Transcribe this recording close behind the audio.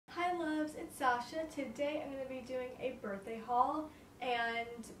it's Sasha. Today I'm going to be doing a birthday haul,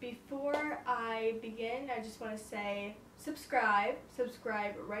 and before I begin I just want to say subscribe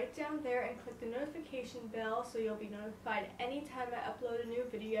right down there and click the notification bell so you'll be notified anytime I upload a new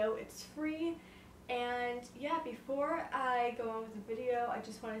video. It's free. And yeah, before I go on with the video, I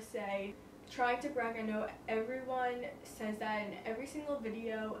just want to say, trying to brag, I know everyone says that in every single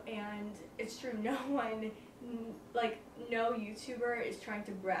video, and it's true. No one, no YouTuber is trying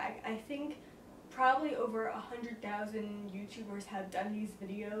to brag. I think probably over 100,000 YouTubers have done these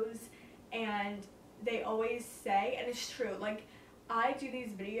videos, and they always say, and it's true, like, I do these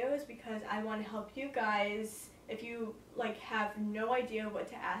videos because I want to help you guys. If you have no idea what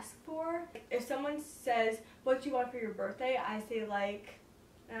to ask for, if someone says, what do you want for your birthday, I say, I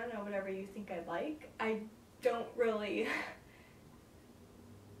don't know, whatever you think I'd like. I don't really,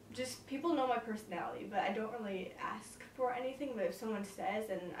 just, people know my personality, but I don't really ask for anything. But if someone says,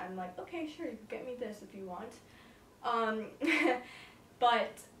 and I'm like, okay, sure, you can get me this if you want.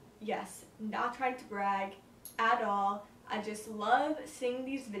 But yes, not trying to brag at all. I just love seeing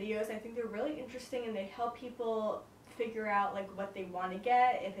these videos. I think they're really interesting, and they help people figure out what they want to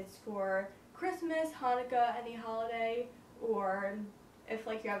get, if it's for Christmas, Hanukkah, any holiday, or if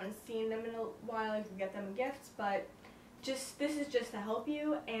you haven't seen them in a while, you can get them gifts. But this is just to help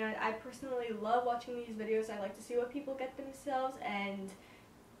you, and I personally love watching these videos. I like to see what people get themselves, and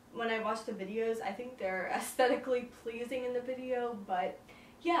when I watch the videos, I think they're aesthetically pleasing in the video. But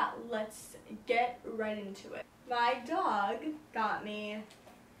yeah, let's get right into it. My dog got me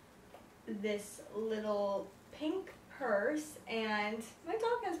this little pink purse, and my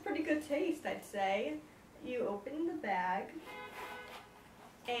dog has pretty good taste, I'd say. You open the bag,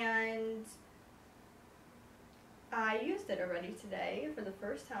 and I used it already today for the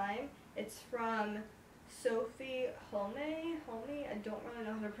first time. It's from Sophie Holme. I don't really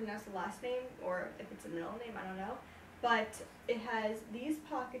know how to pronounce the last name, or if it's a middle name, I don't know. But it has these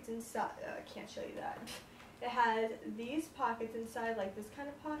pockets inside. I can't show you that. It has these pockets inside, like this kind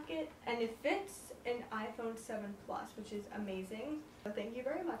of pocket, and it fits an iPhone 7 Plus, which is amazing. So thank you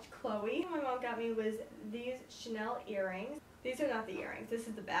very much, Chloe. What my mom got me was these Chanel earrings. These are not the earrings, this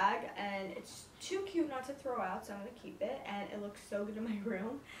is the bag, and it's too cute not to throw out, so I'm going to keep it, and it looks so good in my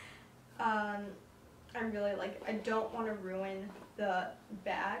room. I really I don't want to ruin the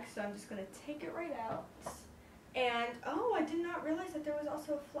bag, so I'm just going to take it right out. And, oh, I did not realize that there was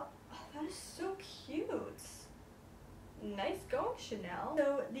also a flower. Oh, that is so cute. Nice going, Chanel.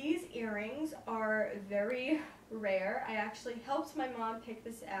 So these earrings are very rare. I actually helped my mom pick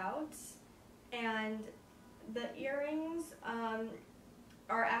this out. And the earrings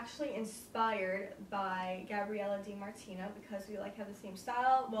are actually inspired by Gabriella DiMartino because we have the same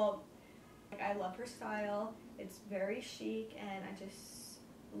style. Well, I love her style. It's very chic, and I just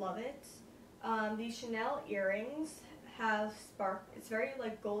love it. These Chanel earrings have it's very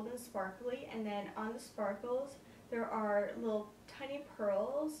golden sparkly, and then on the sparkles there are little tiny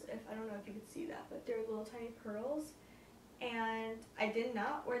pearls. I don't know if you can see that, but they're little tiny pearls. And I did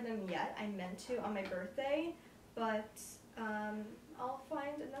not wear them yet. I meant to on my birthday, but I'll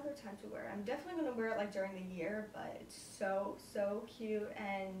find another time to wear it. I'm definitely going to wear it during the year, but it's so cute,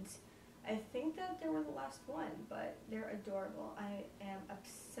 and I think that they were the last one, but they're adorable. I am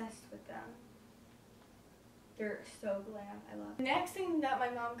obsessed with them. They're so glam. I love them. Next thing that my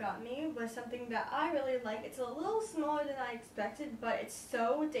mom got me was something that I really like. It's a little smaller than I expected, but it's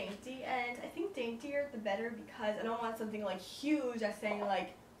so dainty, and I think daintier the better because I don't want something huge. I'm saying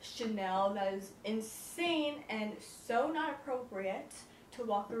Chanel that is insane and so not appropriate to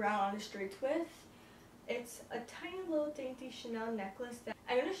walk around on the streets with. It's a tiny little dainty Chanel necklace that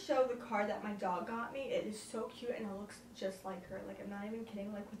I'm going to show the card that my dog got me. It is so cute, and it looks just like her. I'm not even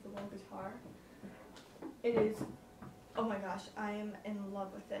kidding, with the little guitar. It is, oh my gosh, I am in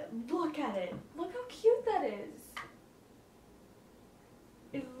love with it. Look at it. Look how cute that is.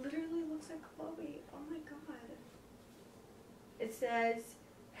 It literally looks like Chloe. Oh my god. It says,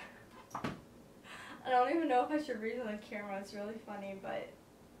 I don't even know if I should read it on camera. It's really funny, but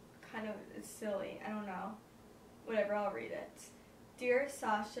it's silly. I don't know. Whatever, I'll read it. Dear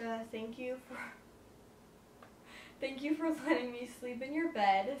Sasha, thank you for letting me sleep in your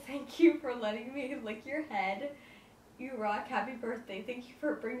bed. Thank you for letting me lick your head. You rock. Happy birthday. Thank you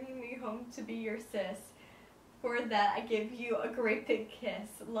for bringing me home to be your sis. For that, I give you a great big kiss.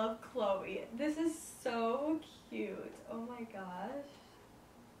 Love, Chloe. This is so cute. Oh my gosh.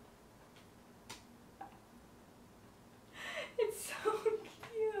 It's so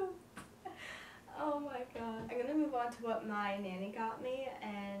cute. Oh my god. I'm gonna move on to what my nanny got me,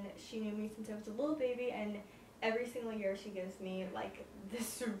 and she knew me since I was a little baby, and every single year she gives me like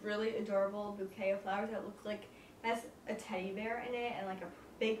this really adorable bouquet of flowers that looks like has a teddy bear in it and like a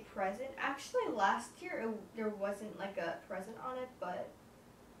big present. Actually, last year there wasn't like a present on it, but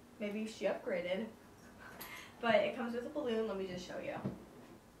maybe she upgraded. But it comes with a balloon. Let me just show you.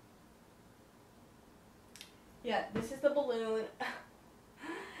 Yeah, this is the balloon.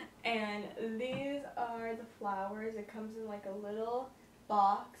 And these are the flowers. It comes in like a little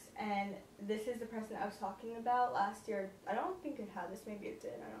box, and this is the present I was talking about last year. I don't think it had this. Maybe it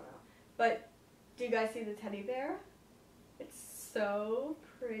did. I don't know. But do you guys see the teddy bear? It's so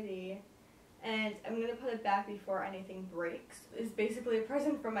pretty. And I'm going to put it back before anything breaks. It's basically a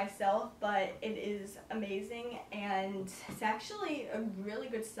present for myself, but it is amazing, and it's actually a really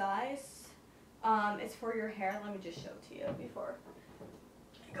good size. It's for your hair. Let me just show it to you before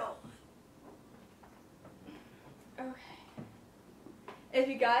I go. Okay. If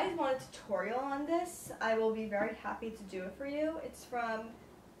you guys want a tutorial on this, I will be very happy to do it for you. It's from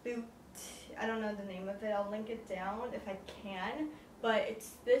I don't know the name of it. I'll link it down if I can. But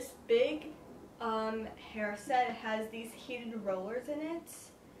it's this big hair set. It has these heated rollers in it.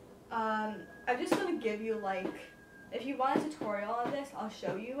 I'm just going to give you like, if you want a tutorial on this, I'll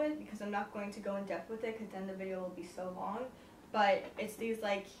show you it because I'm not going to go in depth with it because then the video will be so long. But it's these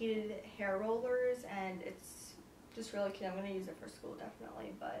like heated hair rollers, and it's just really cute. I'm going to use it for school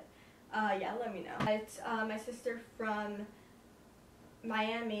definitely, but yeah, let me know. It's my sister from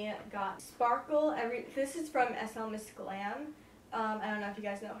Miami got Sparkle this is from SL Miss Glam. I don't know if you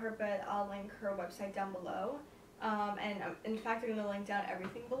guys know her, but I'll link her website down below. And in fact, I'm going to link down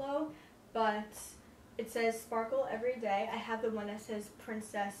everything below. But it says Sparkle Every Day. I have the one that says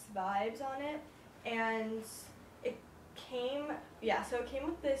Princess Vibes on it. And it came, yeah, so it came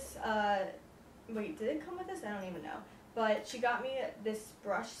with this, wait, did it come with this? I don't even know. But she got me this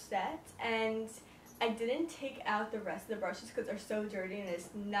brush set, and I didn't take out the rest of the brushes because they're so dirty and it's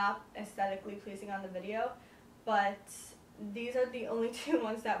not aesthetically pleasing on the video. But these are the only two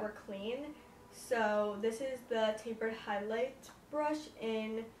ones that were clean. So this is the tapered highlight brush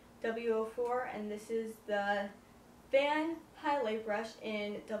in W04, and this is the fan highlight brush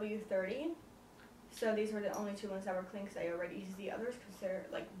in W30. So these were the only two ones that were clean because I already used the others because they're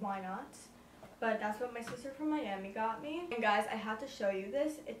like, why not? But that's what my sister from Miami got me. And guys, I have to show you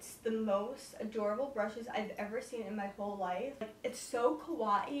this. It's the most adorable brushes I've ever seen in my whole life. Like, it's so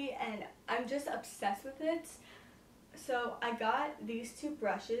kawaii and I'm just obsessed with it. So I got these two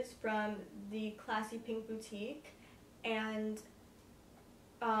brushes from the Classy Pink Boutique, and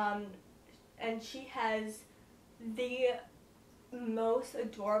she has the most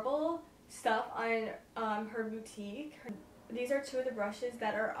adorable stuff on her boutique. These are two of the brushes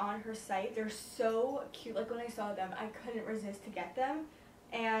that are on her site. They're so cute. Like when I saw them, I couldn't resist to get them,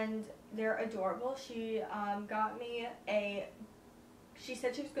 and they're adorable. She got me she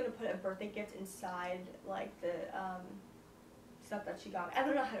said she was going to put a birthday gift inside, like, the stuff that she got me. I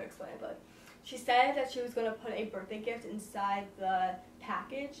don't know how to explain it, but she said that she was going to put a birthday gift inside the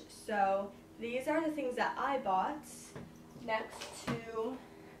package. So these are the things that I bought next to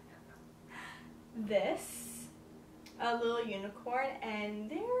this, a little unicorn,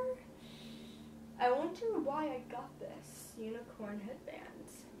 and I wonder why I got this unicorn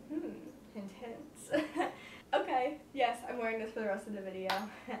headband. Hint, hint. Okay, yes, I'm wearing this for the rest of the video.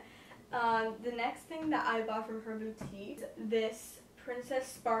 The next thing that I bought from her boutique is this Princess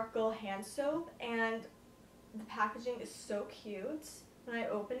Sparkle hand soap, and the packaging is so cute. When I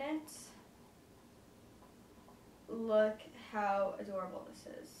open it, look how adorable this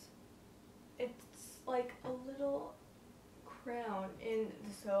is. It's like a little crown in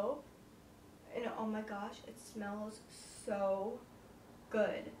the soap, and oh my gosh, it smells so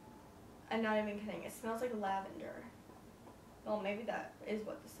good. I'm not even kidding. It smells like lavender. Well, maybe that is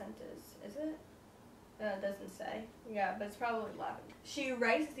what the scent is. Is it? It doesn't say. Yeah, but it's probably lavender. She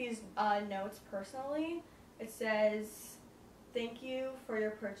writes these notes personally. It says, "Thank you for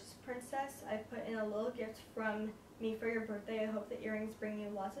your purchase, princess. I put in a little gift from me for your birthday. I hope the earrings bring you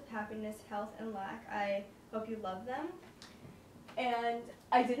lots of happiness, health, and luck. I hope you love them." And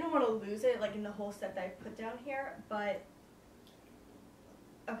I didn't want to lose it, like, in the whole set that I put down here, but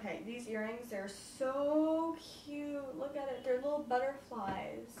okay, these earrings, they're so cute. Look at it. They're little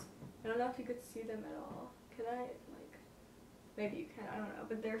butterflies. I don't know if you could see them at all. Can I, like, maybe you can, I don't know.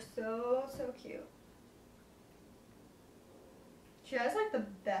 But they're so, so cute. She has, like, the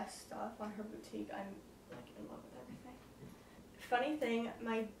best stuff on her boutique. I'm, like, in love with everything. Funny thing,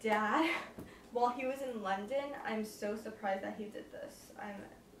 my dad, while he was in London, I'm so surprised that he did this.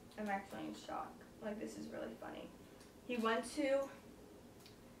 I'm actually in shock. Like, this is really funny. He went to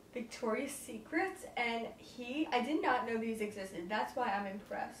Victoria's Secret, and I did not know these existed. That's why I'm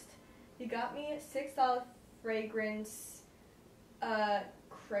impressed. He got me $6 fragrance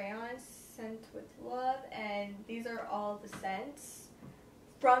crayons scent with love, and these are all the scents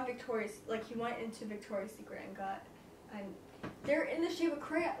from Victoria's. Like, he went into Victoria's Secret and got, and they're in the shape of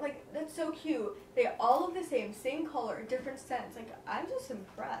crayon. Like, that's so cute. They all look the same color, different scents. Like, I'm just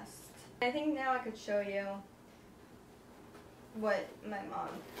impressed. I think now I could show you what my mom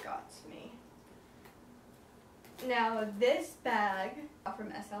got me. Now, this bag from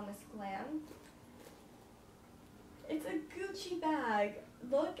SL Miss Glam. It's a Gucci bag.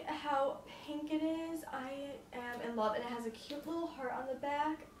 Look at how pink it is. I am in love, and it has a cute little heart on the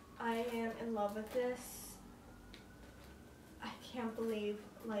back. I am in love with this. I can't believe,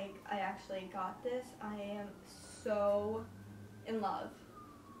 like, I actually got this. I am so in love.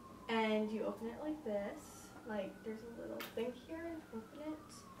 And you open it like this. Like, there's a little thing here, and open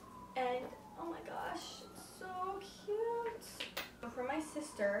it. And, oh my gosh, it's so cute. For my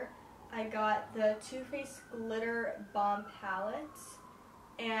sister, I got the Too Faced Glitter Bomb Palette,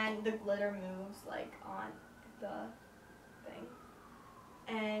 and the glitter moves like on the thing.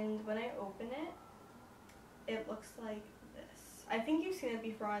 And when I open it, it looks like this. I think you've seen it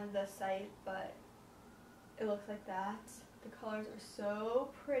before on the site, but it looks like that. The colors are so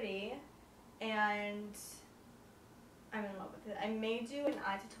pretty, and I'm in love with it. I may do an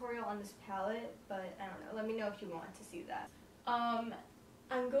eye tutorial on this palette, but I don't know. Let me know if you want to see that.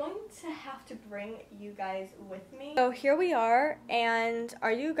 I'm going to have to bring you guys with me. So here we are, and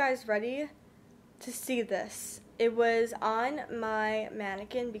are you guys ready to see this? It was on my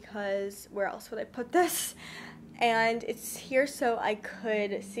mannequin because where else would I put this? And it's here so I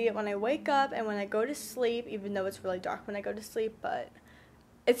could see it when I wake up and when I go to sleep, even though it's really dark when I go to sleep, but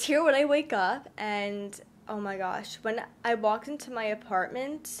it's here when I wake up. And oh my gosh, when I walked into my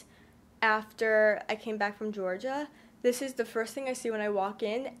apartment after I came back from Georgia, this is the first thing I see when I walk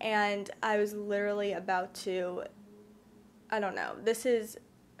in, and I was literally about to, I don't know, this is,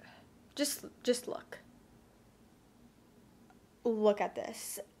 just look. Look at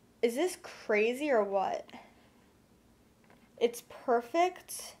this. Is this crazy or what? It's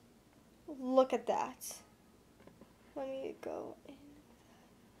perfect. Look at that. Let me go in.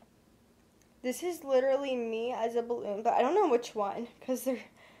 This is literally me as a balloon, but I don't know which one, because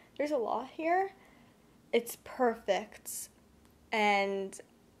there's a lot here. It's perfect, and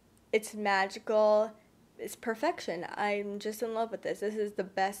it's magical. It's perfection. I'm just in love with this. This is the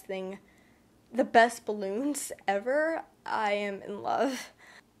best thing, the best balloons ever. I am in love.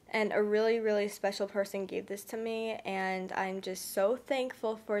 And a really, really special person gave this to me, and I'm just so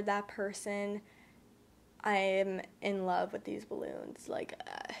thankful for that person. I am in love with these balloons. Like,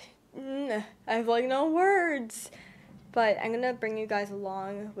 I have, like, no words. But I'm going to bring you guys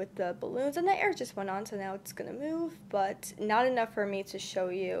along with the balloons, and the air just went on, so now it's going to move, but not enough for me to show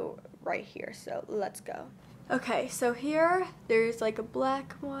you right here, so let's go. Okay, so here, there's, like, a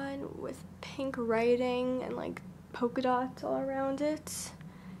black one with pink writing and, like, polka dots all around it.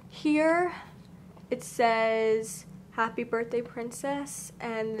 Here, it says, "Happy Birthday, Princess,"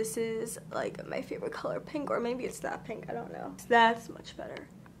 and this is, like, my favorite color, pink, or maybe it's that pink, I don't know. That's much better.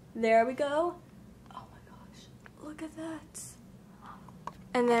 There we go. Oh my gosh, look at that.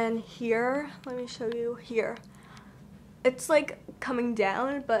 And then here, let me show you here. It's, like, coming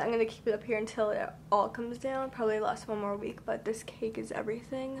down, but I'm gonna keep it up here until it all comes down. Probably last one more week, but this cake is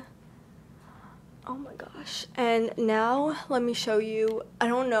everything. Oh my gosh. And now let me show you, I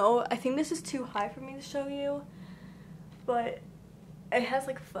don't know, I think this is too high for me to show you, but it has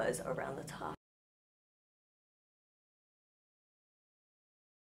like fuzz around the top.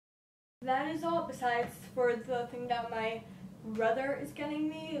 That is all besides for the thing that my brother is getting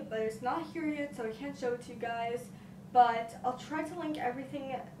me, but it's not here yet, so I can't show it to you guys, but I'll try to link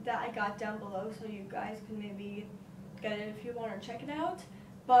everything that I got down below so you guys can maybe get it if you want to check it out.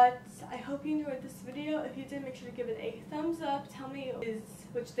 But I hope you enjoyed this video. If you did, make sure to give it a thumbs up. Tell me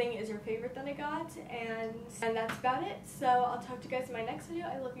which thing is your favorite that I got, and that's about it. So I'll talk to you guys in my next video.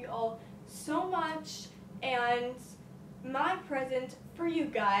 I love you all so much, and my present for you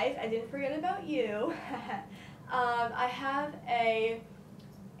guys, I didn't forget about you. I have I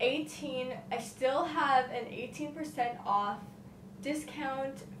still have an 18% off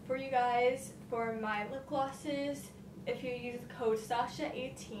discount for you guys for my lip glosses if you use code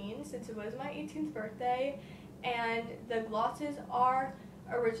Sasha18, since it was my 18th birthday, and the glosses are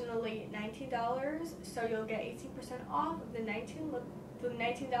originally $19, so you'll get 18% off of the $19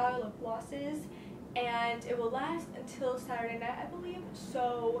 lip glosses, and it will last until Saturday night, I believe,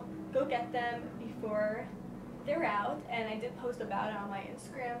 so go get them before they're out, and I did post about it on my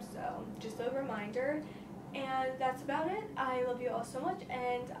Instagram, so just a reminder. And that's about it. I love you all so much,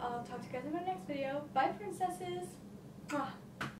 and I'll talk to you guys in my next video. Bye, princesses. Mwah.